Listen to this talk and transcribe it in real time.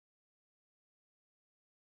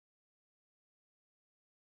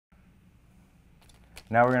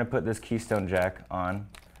Now we're going to put this Keystone Jack on,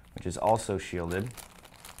 which is also shielded.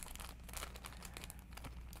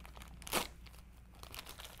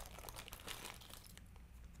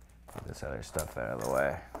 Get this other stuff out of the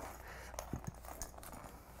way.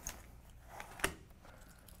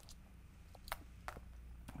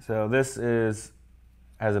 So this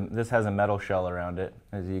has a metal shell around it,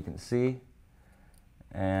 as you can see,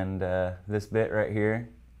 and this bit right here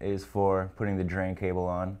is for putting the drain cable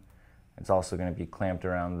on. It's also going to be clamped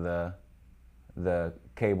around the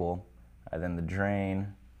cable, and then the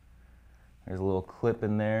drain. There's a little clip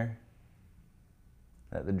in there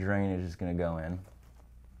that the drainage is going to go in.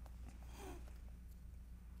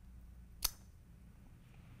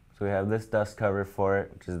 So we have this dust cover for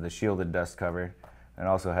it, which is the shielded dust cover, and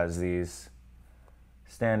also has these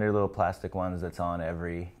standard little plastic ones that's on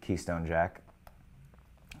every Keystone Jack.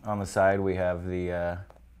 On the side we have the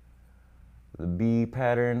B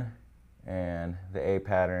pattern and the A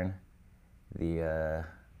pattern. The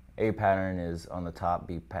A pattern is on the top,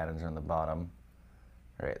 B patterns are on the bottom,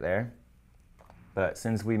 right there. But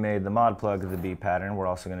since we made the mod plug of the B pattern, we're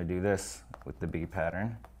also going to do this with the B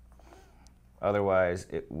pattern. Otherwise,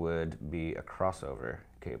 it would be a crossover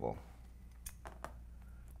cable.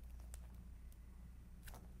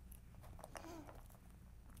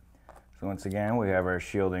 So once again, we have our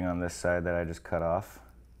shielding on this side that I just cut off.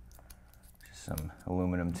 Just some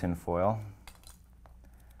aluminum tin foil.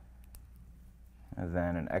 And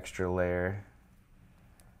then an extra layer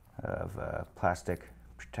of plastic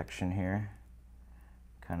protection here.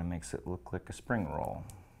 Kind of makes it look like a spring roll.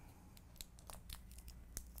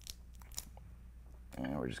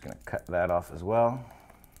 And we're just going to cut that off as well.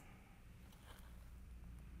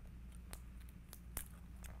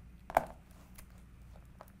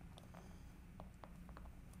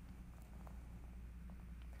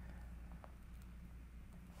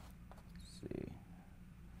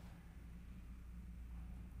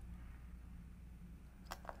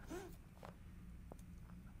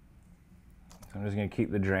 So I'm just going to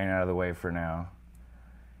keep the drain out of the way for now.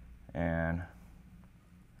 And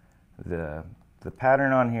the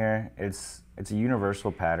pattern on here, it's a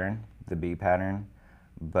universal pattern, the B pattern,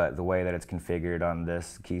 but the way that it's configured on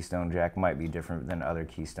this Keystone Jack might be different than other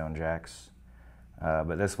Keystone Jacks.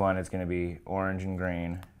 But this one, it's going to be orange and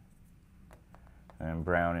green, and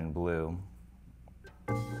brown and blue.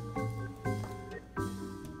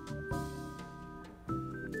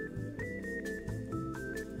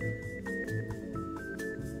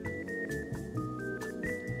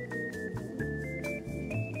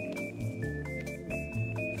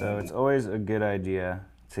 So it's always a good idea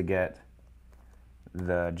to get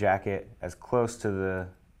the jacket as close to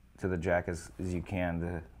the jack as you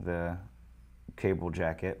can, the cable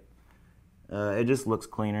jacket. It just looks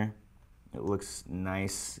cleaner. It looks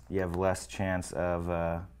nice. You have less chance of,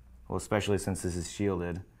 well, especially since this is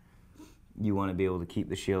shielded, you want to be able to keep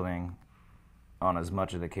the shielding on as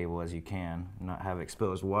much of the cable as you can, not have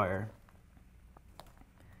exposed wire.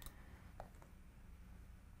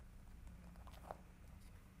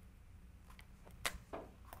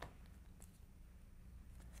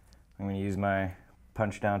 I'm going to use my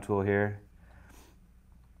Punchdown tool here.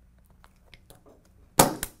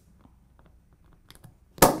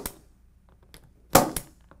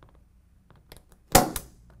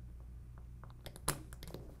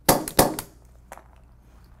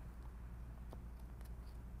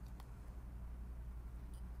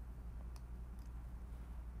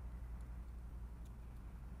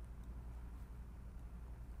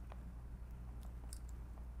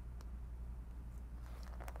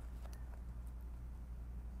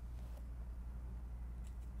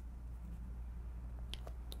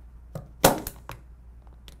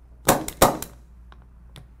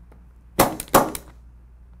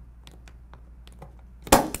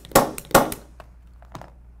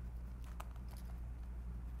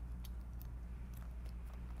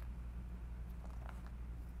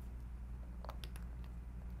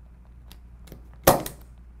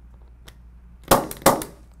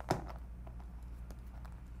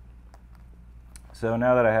 So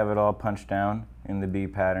now that I have it all punched down in the B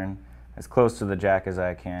pattern, as close to the jack as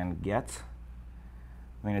I can get,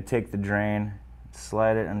 I'm going to take the drain,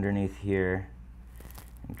 slide it underneath here,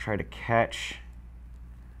 and try to catch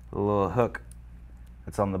the little hook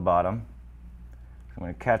that's on the bottom. I'm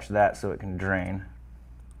going to catch that so it can drain.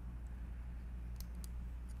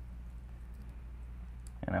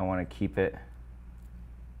 And I want to keep it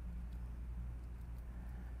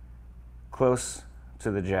close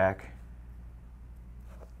to the jack.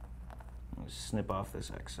 Snip off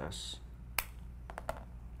this excess.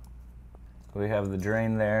 We have the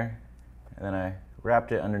drain there, and then I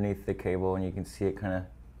wrapped it underneath the cable, and you can see it kind of.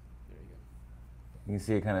 You can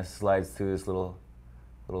see it kind of slides through this little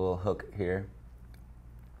hook here.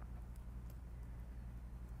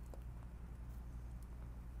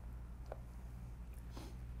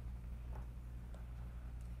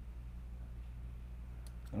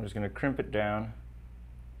 I'm just going to crimp it down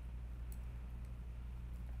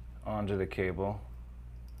onto the cable.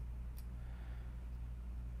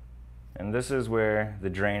 And this is where the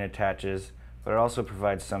drain attaches, but it also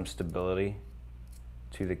provides some stability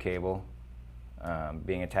to the cable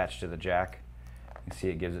being attached to the jack. You can see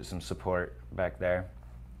it gives it some support back there.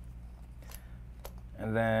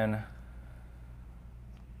 And then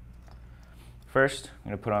first,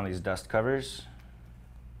 I'm going to put on these dust covers.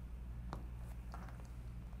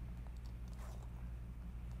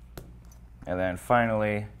 And then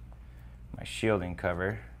finally, my shielding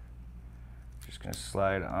cover. Just going to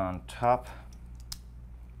slide on top.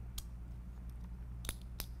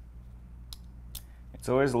 It's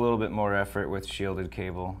always a little bit more effort with shielded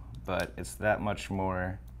cable, but it's that much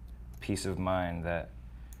more peace of mind that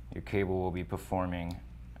your cable will be performing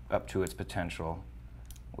up to its potential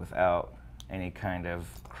without any kind of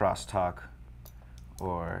crosstalk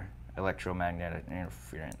or electromagnetic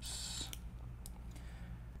interference.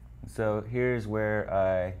 So here's where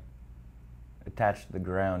I attached the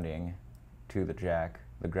grounding to the jack,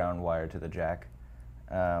 the ground wire to the jack.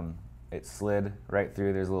 It slid right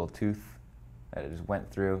through. There's a little tooth that it just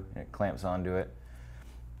went through, and it clamps onto it.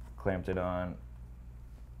 Clamped it on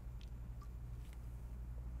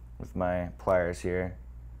with my pliers here,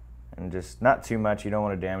 and just not too much. You don't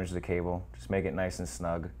want to damage the cable. Just make it nice and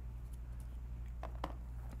snug,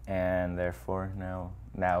 and therefore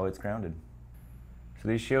now it's grounded. So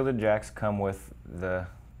these shielded jacks come with the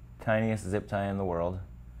tiniest zip tie in the world,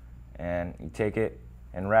 and you take it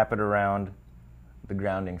and wrap it around the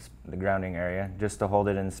grounding area just to hold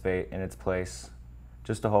it in its place,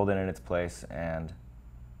 and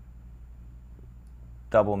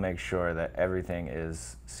double make sure that everything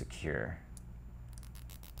is secure.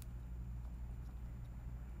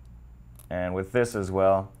 And with this as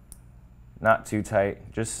well, not too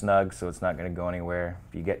tight, just snug so it's not going to go anywhere.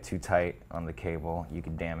 If you get too tight on the cable, you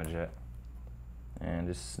could damage it. And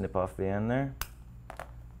just snip off the end there.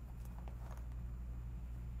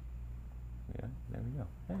 Yeah, there we go.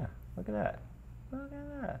 Yeah, look at that. Look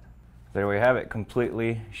at that. There we have it,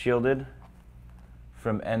 completely shielded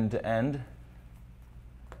from end to end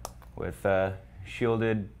with a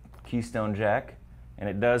shielded Keystone Jack. And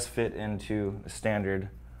it does fit into a standard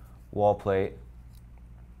wall plate,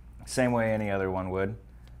 same way any other one would.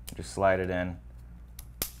 Just slide it in,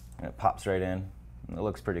 and it pops right in, and it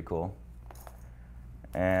looks pretty cool.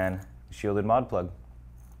 And shielded mod plug.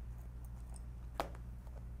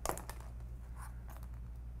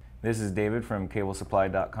 This is David from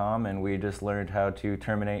CableSupply.com, and we just learned how to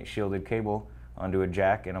terminate shielded cable onto a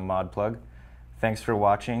jack and a mod plug. Thanks for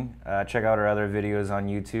watching. Check out our other videos on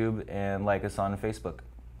YouTube and like us on Facebook.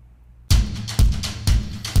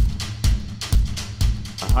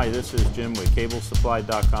 Hi, this is Jim with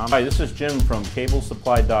CableSupply.com. Hi, this is Jim from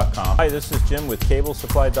CableSupply.com. Hi, this is Jim with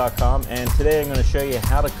CableSupply.com, and today I'm going to show you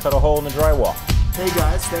how to cut a hole in the drywall. Hey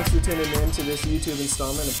guys, thanks for tuning in to this YouTube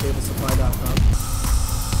installment of CableSupply.com.